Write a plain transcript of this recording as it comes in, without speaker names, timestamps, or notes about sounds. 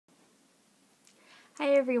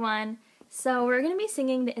Hi everyone. So we're going to be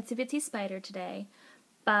singing the Itsy Bitsy Spider today,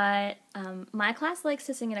 but my class likes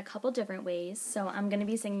to sing it a couple different ways, so I'm going to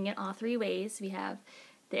be singing it all three ways. We have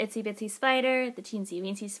the Itsy Bitsy Spider, the Teensy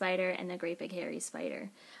Weensy Spider, and the Great Big Hairy Spider.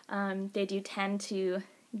 They do tend to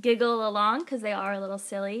giggle along because they are a little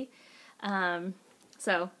silly,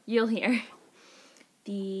 so you'll hear.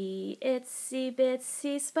 The Itsy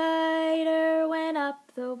Bitsy Spider went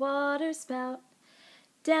up the water spout.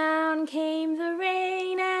 Down came the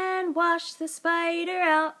rain and washed the spider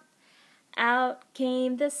out. Out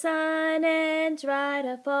came the sun and dried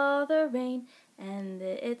up all the rain. And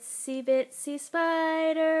the itsy bitsy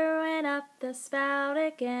spider went up the spout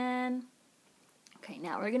again. Okay,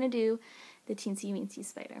 now we're going to do the teensy weensy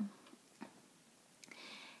spider.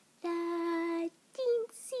 The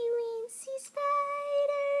teensy weensy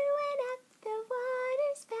spider went up the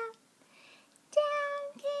water spout.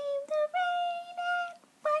 Down came the rain and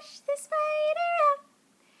washed the spider out.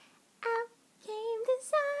 Out came the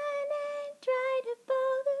sun and dried up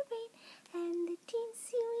all the rain. And the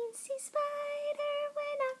teensy weensy spider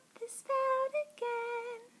went up the spout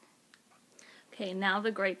again. Okay, now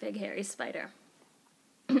the great big hairy spider.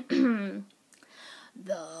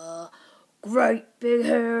 The great big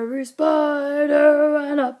hairy spider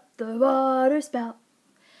went up the water spout.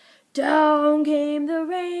 Down came the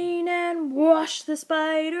rain and washed the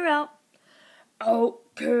spider out. Out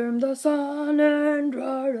came the sun and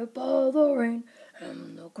dried up all the rain.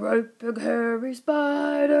 And the great big hairy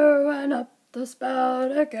spider went up the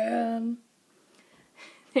spout again.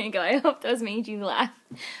 There you go. I hope those made you laugh.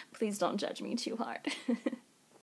 Please don't judge me too hard.